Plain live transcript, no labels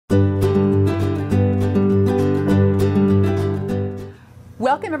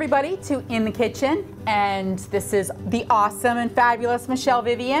Welcome everybody to In the Kitchen, and this is the awesome and fabulous Michelle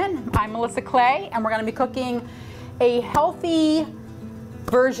Vivian. I'm Melissa Clay, and we're going to be cooking a healthy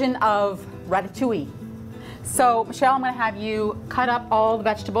version of ratatouille. So Michelle, I'm going to have you cut up all the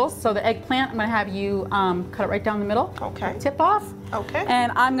vegetables. So the eggplant, I'm going to have you cut it right down the middle. Okay. Tip off. Okay.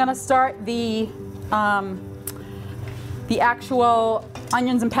 And I'm going to start the actual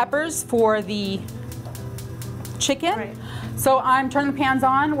onions and peppers for the chicken. Right. So I'm turning the pans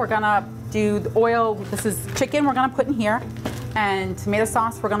on. We're gonna do the oil. This is chicken we're gonna put in here, and tomato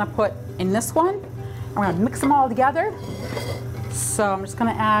sauce we're gonna put in this one. And we're gonna mix them all together. So I'm just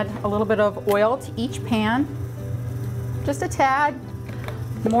gonna add a little bit of oil to each pan, just a tad.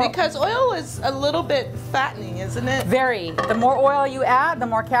 More, because oil is a little bit fattening, isn't it? very. The more oil you add, the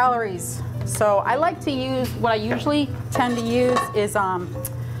more calories. So I like to use, what I usually tend to use is,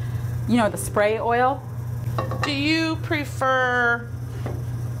 you know, the spray oil. Do you prefer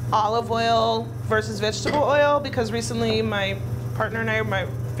olive oil versus vegetable oil? Because recently my partner and I, my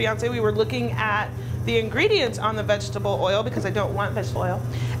fiance, we were looking at the ingredients on the vegetable oil because I don't want vegetable oil.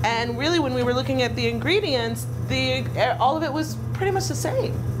 And really when we were looking at the ingredients, all of it was pretty much the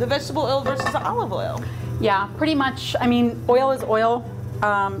same. The vegetable oil versus the olive oil. Yeah, pretty much. I mean, oil is oil.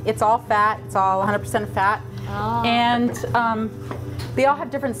 It's all fat. It's all 100% fat. Oh. And they all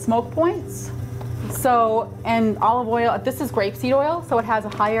have different smoke points. So, and olive oil, this is grapeseed oil, so it has a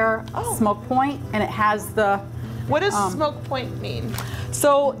higher smoke point, and it has the... What does smoke point mean?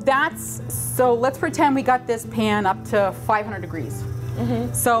 So let's pretend we got this pan up to 500 degrees.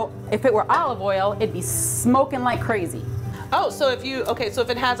 Mm-hmm. So if it were olive oil, it'd be smoking like crazy. Oh, so if so if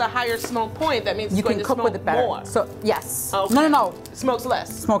it has a higher smoke point, that means you it's going can to cook smoke with it better. more. So yes. Okay. No. It smokes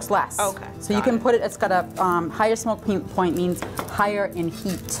less. Smokes less. Okay. So you can put it. It's got a higher smoke point means higher in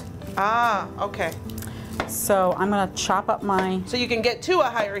heat. Ah, okay. So I'm gonna chop up my. So you can get to a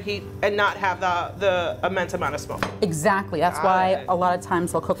higher heat and not have the immense amount of smoke. Exactly. That's why a lot of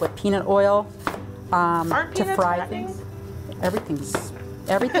times they'll cook with peanut oil Aren't to peanuts fry fattening? things.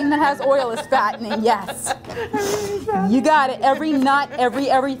 Everything that has oil is fattening. Yes. You got it. Every nut,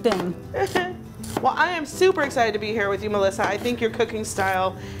 everything. Well, I am super excited to be here with you, Melissa. I think your cooking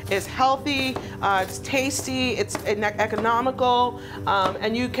style is healthy, it's tasty, it's economical,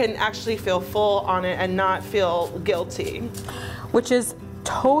 and you can actually feel full on it and not feel guilty. Which is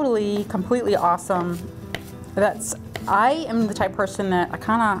totally, completely awesome. I am the type of person that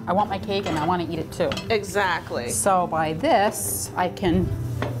I want my cake and I want to eat it too. Exactly. So by this, I can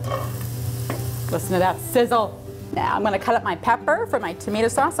listen to that sizzle. Now I'm going to cut up my pepper for my tomato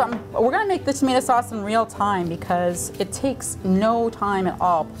sauce. We're going to make the tomato sauce in real time because it takes no time at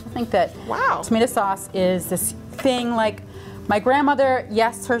all. I think that tomato sauce is this thing like my grandmother,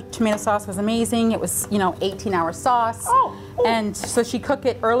 yes, her tomato sauce was amazing. It was, 18-hour sauce. And so she'd cook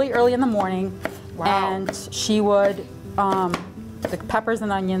it early in the morning. Wow. And she would, the peppers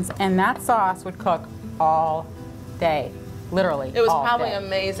and onions, and that sauce would cook all day. Literally. It was probably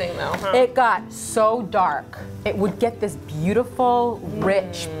amazing though, huh? It got so dark. It would get this beautiful,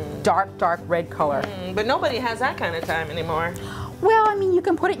 rich, dark red color. But nobody has that kind of time anymore. Well, I mean, you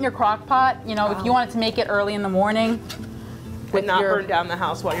can put it in your crock pot, if you wanted to make it early in the morning. And not burn down the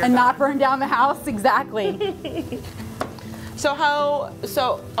house while you're And not burn down the house, exactly. And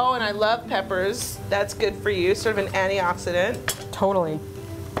I love peppers. That's good for you, sort of an antioxidant. Totally.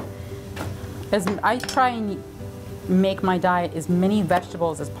 I try and make my diet as many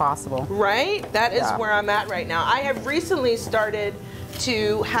vegetables as possible. Right? That is where I'm at right now. I have recently started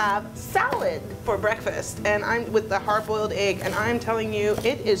to have salad for breakfast, and I'm with the hard-boiled egg, and I'm telling you,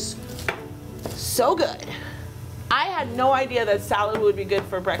 it is so good. I had no idea that salad would be good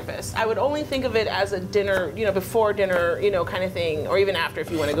for breakfast. I would only think of it as a dinner, before dinner, kind of thing, or even after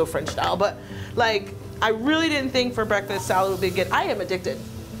if you want to go French style. But like, I really didn't think for breakfast salad would be good. I am addicted.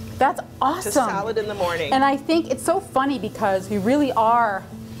 That's awesome. To salad in the morning. And I think it's so funny because we really are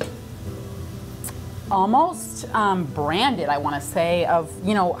almost branded, I want to say, of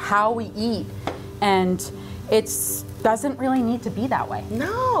how we eat, and it doesn't really need to be that way.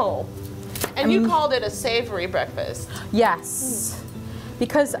 No. And you called it a savory breakfast. Yes.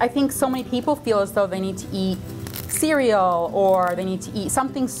 Because I think so many people feel as though they need to eat cereal or they need to eat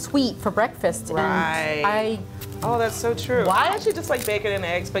something sweet for breakfast. Right. And Oh, that's so true. Wow. I actually just like bacon and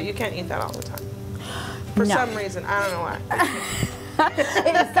eggs, but you can't eat that all the time. For some reason, I don't know why.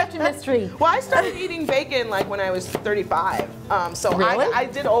 It is such a mystery. Well, I started eating bacon like when I was 35. So really? I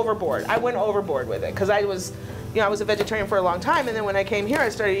did overboard. I went overboard with it because I was a vegetarian for a long time, and then when I came here, I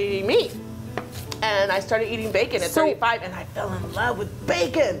started eating meat. And I started eating bacon at 35, and I fell in love with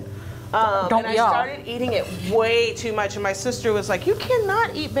bacon. Don't and we I all? started eating it way too much, and my sister was like, "You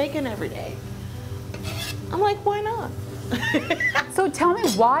cannot eat bacon every day." I'm like, "Why not?" So tell me,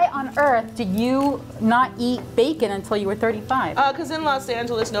 why on earth did you not eat bacon until you were 35? Because in Los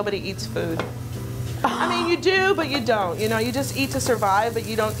Angeles, nobody eats food. I mean, you do, but you don't. You know, you just eat to survive, but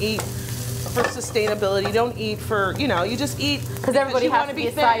you don't eat for sustainability. You don't eat for, you know, you just eat because everybody you has want to be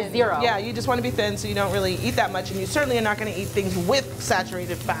a thin. size 0. Yeah, you just want to be thin, so you don't really eat that much, and you certainly are not going to eat things with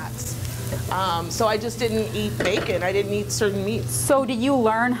saturated fats. So I just didn't eat bacon. I didn't eat certain meats. So did you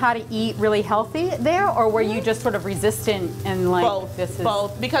learn how to eat really healthy there, or were you just sort of resistant and like both? This is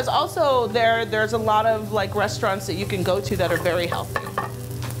Both, because also there's a lot of like restaurants that you can go to that are very healthy.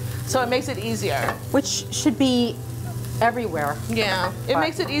 So it makes it easier. Which should be everywhere. Yeah, it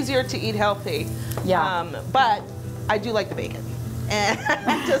makes it easier to eat healthy. Yeah. But I do like the bacon, and I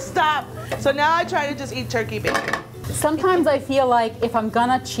had to stop. So now I try to just eat turkey bacon. Sometimes I feel like if I'm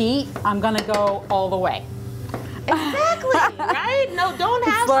gonna cheat, I'm gonna go all the way. Exactly, right? No, don't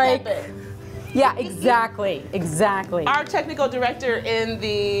half like, step it. Yeah, exactly, exactly. Our technical director in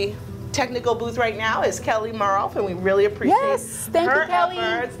the technical booth right now is Kelly Maroff, and we really appreciate thank her you, Kelly.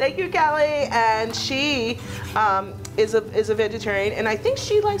 efforts. Thank you, Kelly. And she is a vegetarian, and I think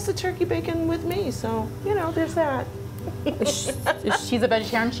she likes the turkey bacon with me. So you know, there's that. She's a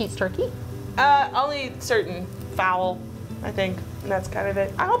vegetarian. She eats turkey. Only certain fowl, I think. And that's kind of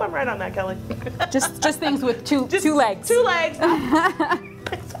it. I hope I'm right on that, Kelly. just things with two legs. 2 legs.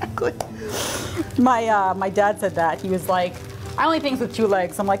 Exactly. My dad said that. He was like, I only things with 2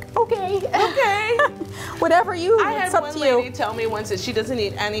 legs. I'm like, okay. Okay. Whatever you. I it's had up one to lady you. tell me once that she doesn't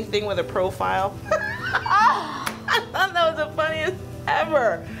eat anything with a profile. I thought that was the funniest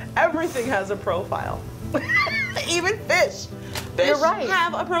ever. Everything has a profile. Even fish. Fish You're right.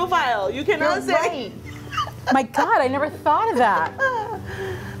 have a profile. You cannot You're say. right. My God, I never thought of that.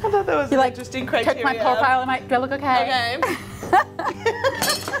 I thought that was an interesting criteria. Check my profile. Do I look okay? Okay.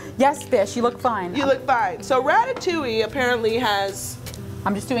 Yes, fish. You look fine. You look fine. So Ratatouille apparently has.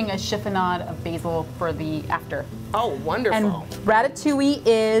 I'm just doing a chiffonade of basil for the after. Oh, wonderful. And Ratatouille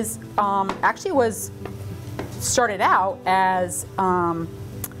is actually was started out as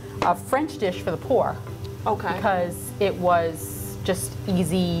a French dish for the poor. Okay. Because it was just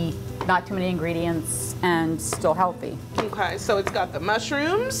easy, not too many ingredients, and still healthy. Okay, so it's got the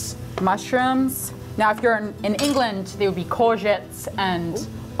mushrooms. Mushrooms. Now, if you're in England, they would be courgettes and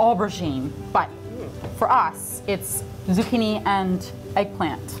aubergine. But for us, it's zucchini and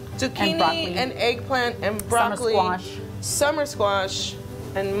eggplant. Zucchini and eggplant and broccoli. Summer squash. Summer squash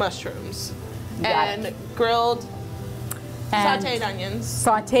and mushrooms. Got and it. grilled, And sauteed onions.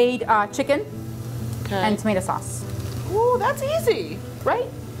 Sauteed chicken Okay. and tomato sauce. Ooh, that's easy, right?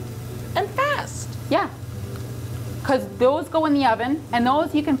 And fast. Yeah. Because those go in the oven, and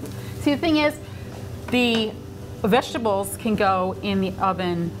those you can, see the thing is, the vegetables can go in the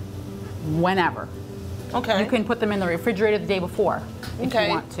oven whenever. Okay. You can put them in the refrigerator the day before if you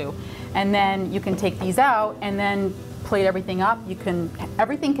want to. And then you can take these out and then plate everything up.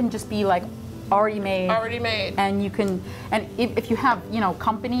 Everything can just be like already made. Already made. And you can, and if you have,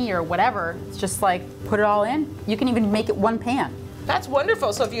 company or whatever, it's just like put it all in. You can even make it one pan. That's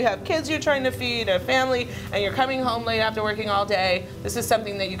wonderful. So if you have kids you're trying to feed, a family, and you're coming home late after working all day, this is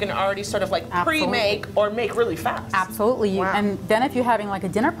something that you can already sort of like pre-make or make really fast. Absolutely. Wow. And then if you're having like a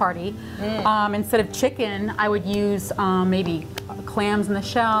dinner party, instead of chicken, I would use maybe clams in the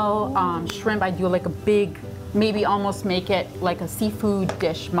shell, shrimp. I'd do like a big, maybe almost make it like a seafood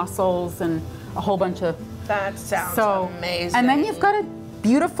dish, mussels and a whole bunch of. That sounds amazing. And then you've got a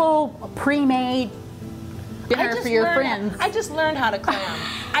beautiful pre-made dinner for your friends. I just learned how to clam.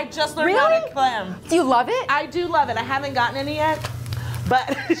 I just learned how to clam. Do you love it? I do love it. I haven't gotten any yet,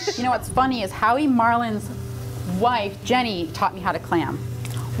 but You know what's funny is Howie Marlin's wife, Jenny, taught me how to clam.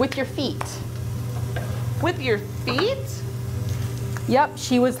 With your feet. with your feet? Yep,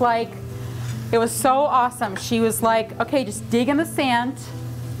 she was like, it was so awesome. She was like, okay, just dig in the sand.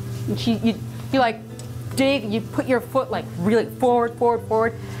 And you like dig, you put your foot like really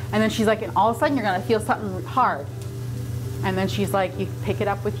forward, and then she's like, and all of a sudden you're gonna feel something hard. And then she's like, you pick it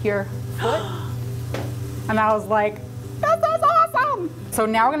up with your foot. And I was like, that's awesome. So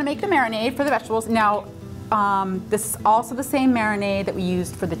now we're gonna make the marinade for the vegetables. Now, this is also the same marinade that we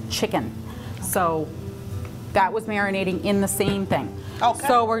used for the chicken. So that was marinating in the same thing. Okay.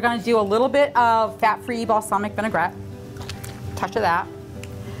 So we're gonna do a little bit of fat-free balsamic vinaigrette, touch of that.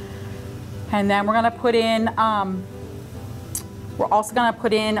 And then we're gonna put in, we're also gonna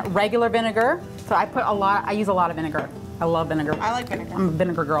put in regular vinegar. So I use a lot of vinegar. I love vinegar. I like vinegar. I'm a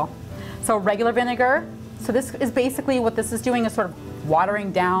vinegar girl. So regular vinegar. So this is basically what this is doing is sort of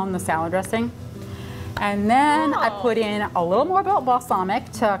watering down the salad dressing. And then I put in a little more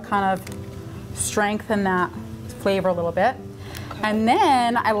balsamic to kind of strengthen that flavor a little bit. And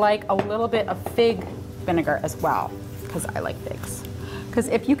then I like a little bit of fig vinegar as well, because I like figs. Because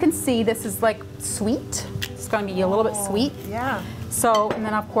if you can see, this is like sweet. It's going to be a little bit sweet. Yeah. So, and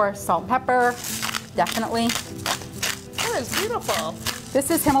then of course, salt and pepper, definitely. That is beautiful. This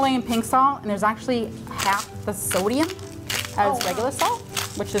is Himalayan pink salt, and there's actually half the sodium as regular salt,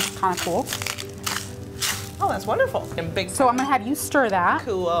 which is kind of cool. Oh, that's wonderful. And big. So I'm gonna have you stir that.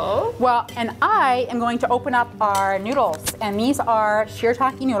 Cool. Well, and I am going to open up our noodles, and these are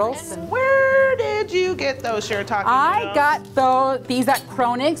shirataki noodles. And where did you get those shirataki noodles? I got these at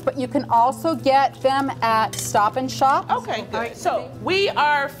Kronig's, but you can also get them at Stop and Shop. Okay, good. So we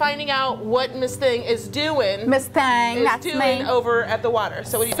are finding out what Miss Thing is doing. Miss Thing, that's me. Over at the water.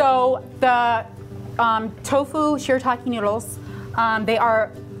 So what do you do? So the tofu shirataki noodles, they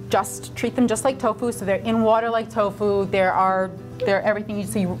are treat them just like tofu, so they're in water like tofu. They're everything.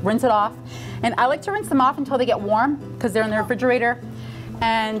 So you rinse it off, and I like to rinse them off until they get warm because they're in the refrigerator.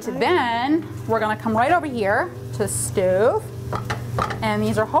 And then we're gonna come right over here to the stove, and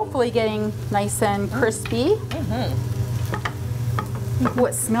these are hopefully getting nice and crispy. Oh,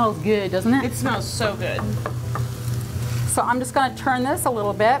 it smells good, doesn't it? It smells so good. So I'm just gonna turn this a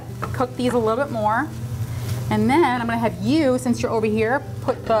little bit, cook these a little bit more. And then I'm gonna have you, since you're over here,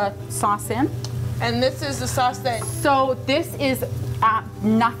 put the sauce in. And this is the sauce that... So this is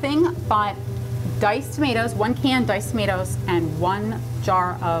nothing but diced tomatoes, 1 can diced tomatoes, and 1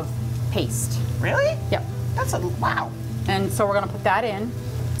 jar of paste. Really? Yep. That's wow. And so we're gonna put that in.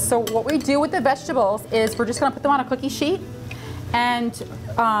 So what we do with the vegetables is we're just gonna put them on a cookie sheet and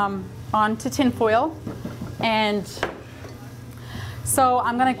onto tin foil. And so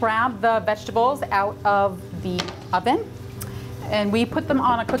I'm gonna grab the vegetables out of the oven, and we put them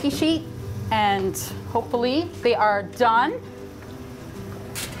on a cookie sheet, and hopefully they are done.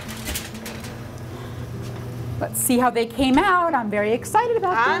 Let's see how they came out. I'm very excited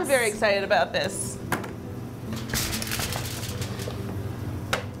about this. I'm very excited about this.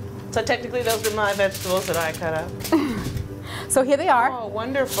 So technically those are my vegetables that I cut up. So here they are. Oh,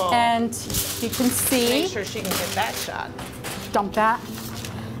 wonderful. And you can see. Make sure she can get that shot. Dump that.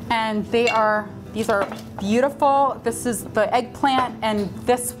 And these are beautiful. This is the eggplant, and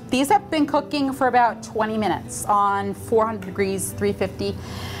these have been cooking for about 20 minutes on 400 degrees, 350.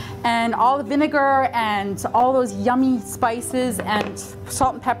 And all the vinegar and all those yummy spices and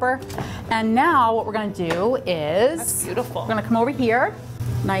salt and pepper. And now what we're gonna do is, that's beautiful. We're gonna come over here.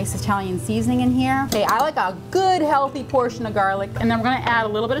 Nice Italian seasoning in here. Okay, I like a good healthy portion of garlic, and then we're gonna add a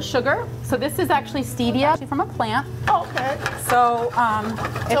little bit of sugar. So this is actually stevia from a plant. Oh, okay. So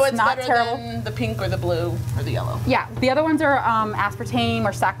it's not better terrible. Than the pink or the blue or the yellow. Yeah, the other ones are aspartame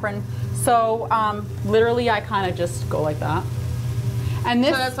or saccharin. So literally, I kind of just go like that. And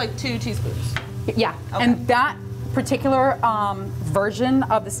this. So that's like 2 teaspoons. Yeah, okay. And that particular version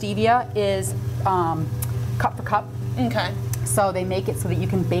of the stevia is cup for cup. Okay. So they make it so that you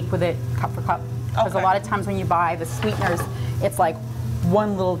can bake with it cup for cup. Because a lot of times when you buy the sweeteners, it's like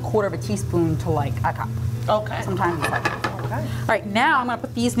 1 little quarter of a teaspoon to like a cup. Okay. Sometimes it's like. Okay. All right, now I'm gonna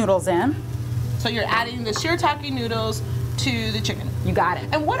put these noodles in. So you're adding the shirataki noodles to the chicken. You got it.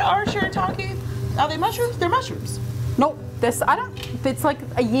 And what are shirataki? Are they mushrooms? They're mushrooms. Nope. It's like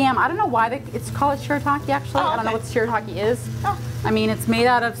a yam. I don't know why it's called shirataki actually. I don't know what shirataki is. Oh. I mean, it's made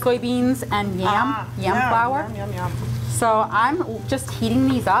out of soybeans and yam flour. Yum, yum, yum. So I'm just heating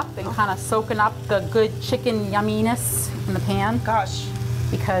these up and kind of soaking up the good chicken yumminess in the pan. Gosh.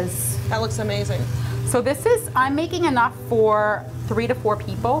 Because that looks amazing. So I'm making enough for 3 to 4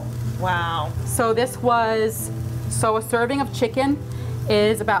 people. Wow. So a serving of chicken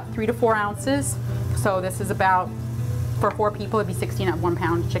is about 3 to 4 ounces. So this is about, for 4 people, it'd be 16 at 1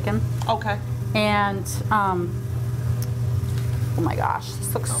 pound chicken. Okay. And, oh my gosh,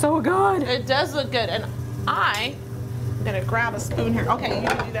 this looks so good. It does look good. And I'm gonna grab a spoon here. Okay, you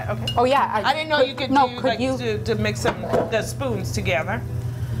can do that, okay. Oh yeah. I didn't know you could to mix the spoons together.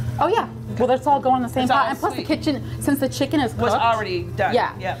 Oh yeah. Well, let's all go in the same pot. And plus sweet. The kitchen, since the chicken is cooked. Was already done.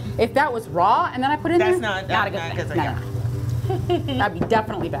 Yeah. Yep. If that was raw and then I put it in there, not a good thing. No. That'd be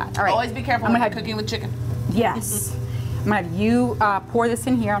definitely bad. All right. Always be careful when you're cooking with chicken. Yes. I'm gonna have you pour this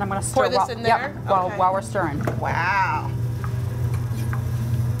in here, and I'm gonna stir. Pour this in there? Yep, while we're stirring. Wow.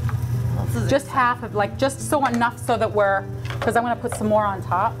 Just half of, just so enough so that because I'm gonna put some more on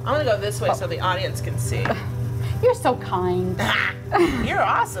top. I'm gonna go this way so the audience can see. You're so kind. You're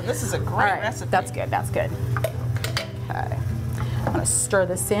awesome. This is a great recipe. That's good. That's good. Okay. I'm gonna stir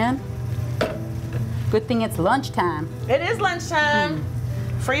this in. Good thing it's lunchtime. It is lunchtime.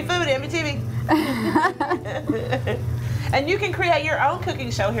 Free food, MVTV. And you can create your own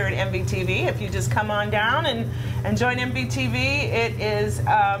cooking show here at MVTV if you just come on down and join MVTV. It is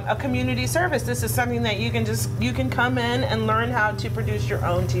a community service. This is something that you can come in and learn how to produce your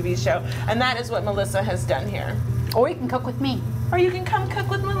own TV show. And that is what Melissa has done here. Or you can cook with me. Or you can come cook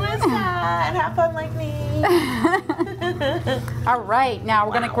with Melissa and have fun like me. All right, now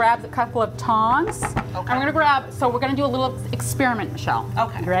we're gonna grab a couple of tongs. Okay. And we're gonna do a little experiment, Michelle.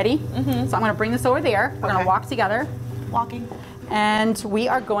 Okay. You ready? So I'm gonna bring this over there. We're gonna walk together. Walking. And we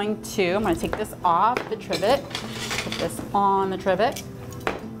are going to, I'm gonna take this off the trivet, put this on the trivet.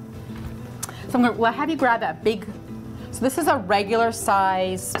 So we'll have you grab that big, so this is a regular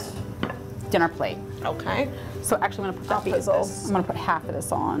sized dinner plate. Okay. So actually I'm gonna put that basil, I'm gonna put half of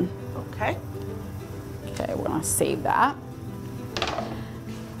this on. Okay. Okay, we're gonna save that.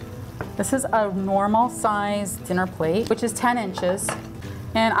 This is a normal size dinner plate, which is 10 inches.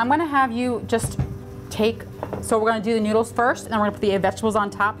 And I'm gonna have you just take, so we're gonna do the noodles first, and then we're gonna put the vegetables on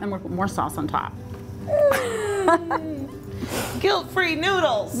top, and we're gonna put more sauce on top. Guilt-free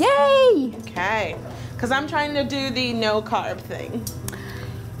noodles. Yay! Okay, because I'm trying to do the no carb thing.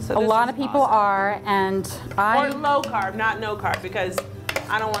 So a lot of people are, and Or low carb, not no carb, because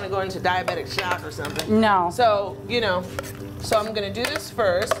I don't want to go into diabetic shock or something. No. So, you know, so I'm going to do this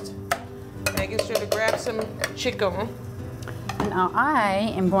first, making sure to grab some chicken. Now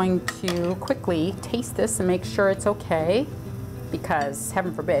I am going to quickly taste this and make sure it's okay, because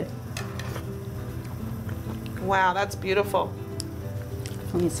heaven forbid. Wow, that's beautiful.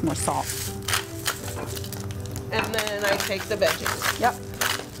 We need some more salt. And then I take the veggies. Yep.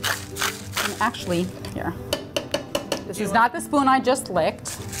 And actually, here. This is not the spoon I just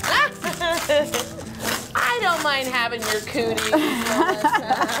licked. I don't mind having your cooties, Melissa.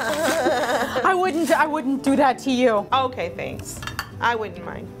 I wouldn't do that to you. Okay, thanks. I wouldn't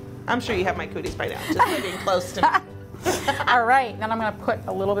mind. I'm sure you have my cooties by now, just by being close to me. All right, then I'm gonna put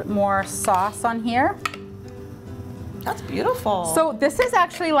a little bit more sauce on here. That's beautiful. So this is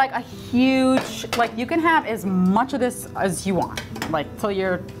actually like a huge, like you can have as much of this as you want, like till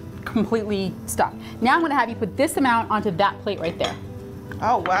you're completely stuck. Now I'm gonna have you put this amount onto that plate right there.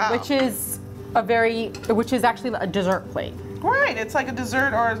 Oh, wow. Which is actually a dessert plate. Right, it's like a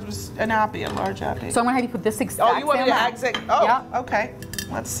dessert or an appy, a large appy. So I'm gonna have you put this exact Oh, you want me to exit? Oh, yeah. Okay.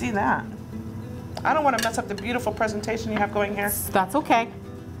 Let's see that. I don't want to mess up the beautiful presentation you have going here. That's okay.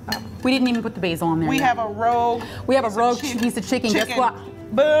 We didn't even put the basil on there We yet. have a rogue. We have a rogue piece of chicken. Guess what?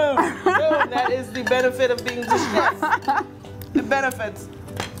 Boom. Boom. That is the benefit of being the chef. The benefits.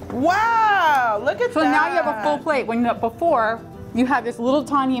 Wow. Look at that. So now you have a full plate. When before you had this little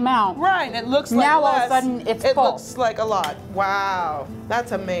tiny amount. Right. It looks like now less. all of a sudden it's It full. looks like a lot. Wow.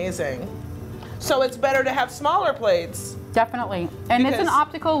 That's amazing. So it's better to have smaller plates. Definitely. And it's an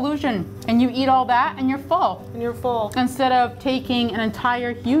optical illusion. And you eat all that and you're full. And you're full. Instead of taking an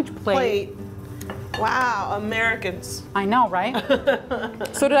entire huge plate. Wow, Americans. I know, right?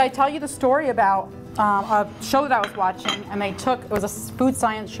 So did I tell you the story about a show that I was watching, and it was a food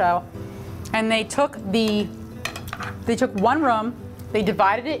science show, and they took one room, they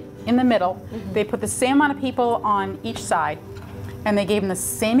divided it in the middle, they put the same amount of people on each side, and they gave them the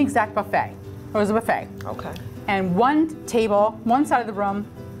same exact buffet. It was a buffet. Okay. And one table, one side of the room,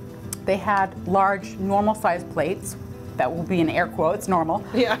 they had large, normal-sized plates. That will be in air quotes, normal.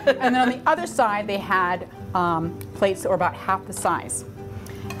 Yeah. And then on the other side, they had plates that were about half the size.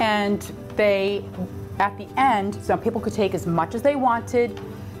 And they, at the end, so people could take as much as they wanted.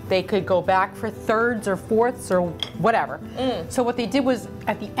 They could go back for thirds or fourths or whatever. So what they did was,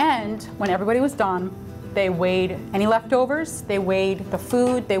 at the end, when everybody was done, they weighed any leftovers, they weighed the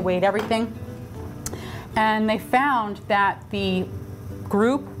food, they weighed everything. And they found that the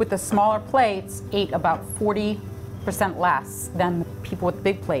group with the smaller plates ate about 40% less than the people with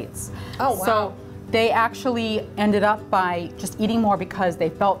big plates. Oh, wow. So they actually ended up by just eating more because they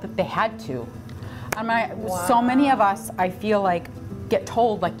felt that they had to. I mean, so many of us, I feel like, get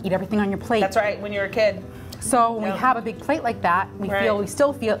told, like, eat everything on your plate. That's right, when you're a kid. So when we have a big plate like that, we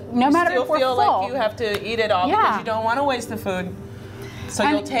still feel, no matter if we're full. Like you have to eat it all because you don't want to waste the food. So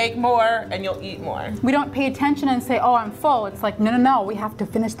you'll take more and you'll eat more. We don't pay attention and say, oh, I'm full. It's like, no, we have to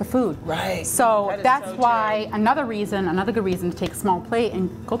finish the food. Right. So that's why another good reason to take a small plate and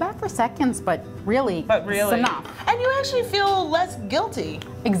go back for seconds, but really, it's enough. And you actually feel less guilty.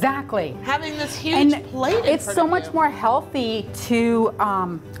 Exactly. Having this huge plate in it's so much more healthy to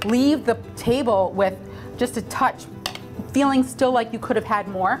leave the table with just a touch, feeling still like you could have had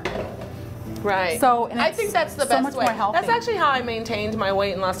more. Right. So and I think that's the so best much way. more healthy. That's actually how I maintained my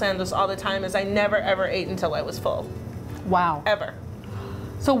weight in Los Angeles all the time. Is I never ever ate until I was full. Wow. Ever.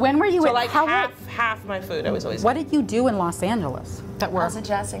 So when were you So at like half my food I was always. What did you do in Los Angeles? I was a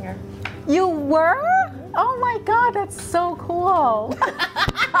jazz singer. You were? Oh my God, that's so cool.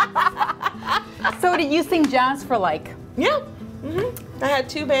 So did you sing jazz for like? Yeah. I had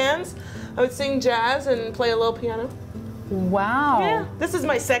 2 bands. I would sing jazz and play a little piano. Wow. Yeah. This is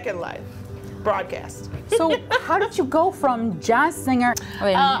my second life. Broadcast. So how did you go from jazz singer?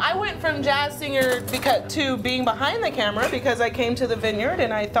 I went from jazz singer to being behind the camera because I came to the Vineyard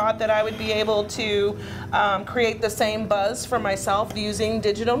and I thought that I would be able to create the same buzz for myself using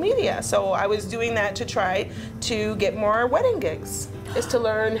digital media. So I was doing that to try to get more wedding gigs, is to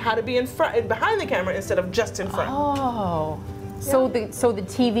learn how to be in front and behind the camera instead of just in front. Oh. So the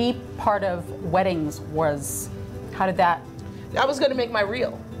TV part of weddings was, how did that? I was going to make my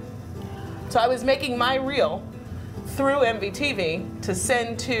reel. So I was making my reel through MVTV to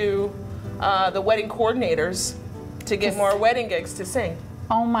send to the wedding coordinators to get more wedding gigs to sing.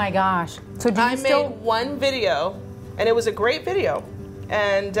 Oh my gosh. So I made one video, and it was a great video.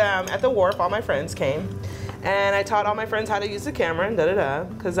 And at the Wharf, all my friends came. And I taught all my friends how to use the camera and da-da-da,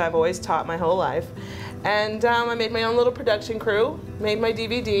 because I've always taught my whole life. And I made my own little production crew, made my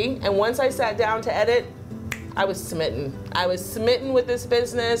DVD, and once I sat down to edit, I was smitten. I was smitten with this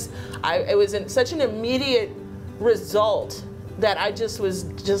business. It was such an immediate result that I just was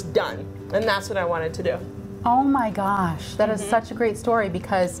done. And that's what I wanted to do. Oh my gosh, that is such a great story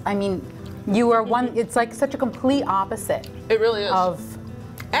because, I mean, you are one, it's like such a complete opposite. It really is.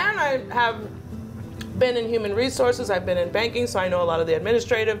 And I have been in human resources, I've been in banking, so I know a lot of the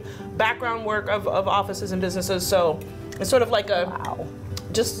administrative background work of offices and businesses. So it's sort of like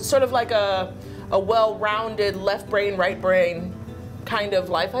just sort of like a well-rounded left brain, right brain kind of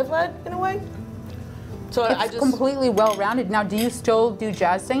life I've led in a way. So it's I just completely well-rounded. Now, do you still do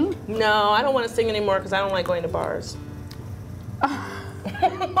jazz singing? No, I don't want to sing anymore because I don't like going to bars. I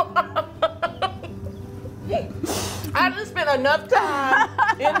just spent enough time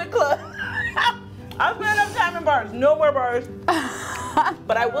in the club. I've spent enough time in bars. No more bars.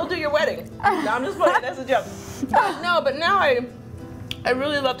 But I will do your wedding. No, I'm just playing. That's a joke. But now I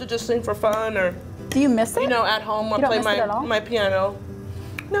really love to just sing for fun, or do you miss it? You know, at home I play my piano.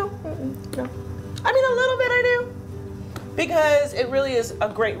 No, no. I mean, a little bit I do, because it really is a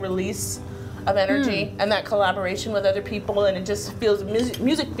great release of energy and that collaboration with other people, and it just feels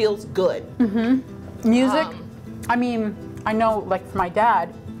music feels good. Music. I mean, I know, like for my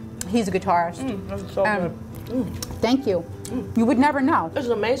dad, he's a guitarist. That's so good. Thank you. You would never know. This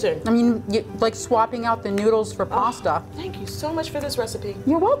is amazing. I mean, like swapping out the noodles for pasta. Thank you so much for this recipe.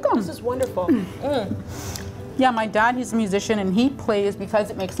 You're welcome. This is wonderful. Yeah, my dad, he's a musician, and he plays because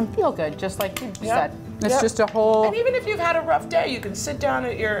it makes him feel good, just like you said. It's just a whole... And even if you've had a rough day, you can sit down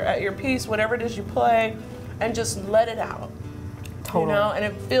at your piece, whatever it is you play, and just let it out. Totally. You know, and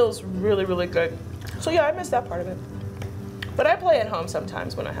it feels really, really good. So yeah, I miss that part of it. But I play at home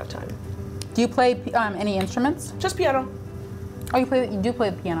sometimes when I have time. Do you play any instruments? Just piano. Oh, you do play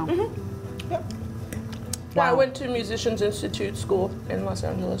the piano? Yep. Wow. Yeah, I went to Musicians Institute School in Los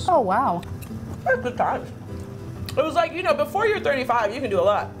Angeles. Oh, wow. It was good times. It was like, you know, before you're 35, you can do a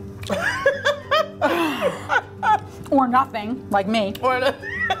lot. Or nothing, like me. But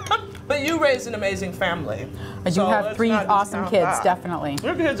you raised an amazing family. I do have 3 awesome kids, definitely.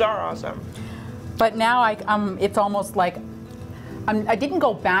 Your kids are awesome. But now it's almost like I didn't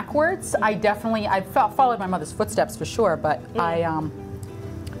go backwards. I followed my mother's footsteps for sure, but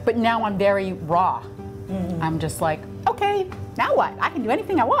but now I'm very raw. I'm just like, okay, now what? I can do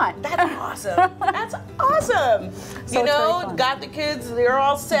anything I want. That's awesome. That's awesome. So you know, got the kids, they're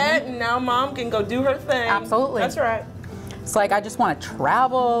all set, and now mom can go do her thing. Absolutely. That's right. It's like I just want to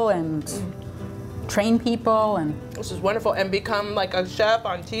travel and train people, and this is wonderful, and become like a chef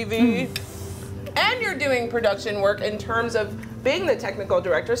on TV. And you're doing production work in terms of being the technical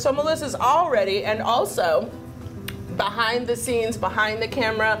director. So Melissa's already, and also behind the scenes, behind the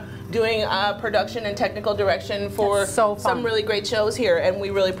camera, doing production and technical direction for some really great shows here, and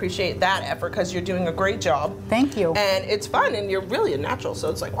we really appreciate that effort because you're doing a great job. Thank you. And it's fun, and you're really a natural, so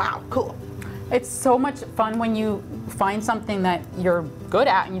it's like, wow, cool. It's so much fun when you find something that you're good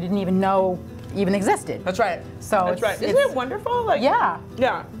at and you didn't even know even existed. That's right. So that's right. Isn't it wonderful? Like, yeah.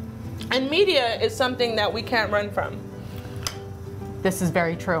 Yeah. And media is something that we can't run from. This is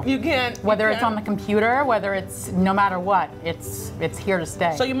very true. You can't. Whether it's on the computer, whether it's no matter what, it's here to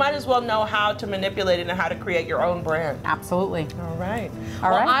stay. So you might as well know how to manipulate it and how to create your own brand. Absolutely. All right. All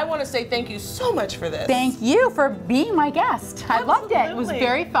right. I want to say thank you so much for this. Thank you for being my guest. I loved it. It was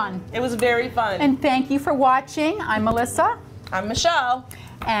very fun. It was very fun. And thank you for watching. I'm Melissa. I'm Michelle.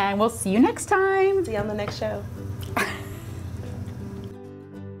 And we'll see you next time. See you on the next show.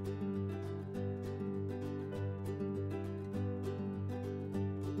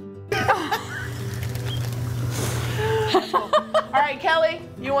 All right, Kelly,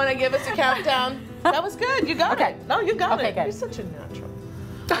 you want to give us a countdown? That was good. You got it. No, you got it. Good. You're such a natural.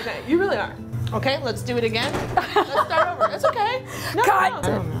 Okay, you really are. Okay, let's do it again. Let's start over. It's okay. No, Cut.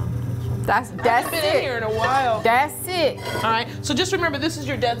 No. That's I haven't been in here in a while. That's it. All right, so just remember this is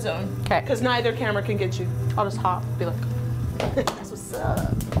your dead zone. Okay. Because neither camera can get you. I'll just hop. Be like, That's what's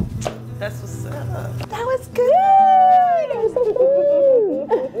up. That's what's up. that was good.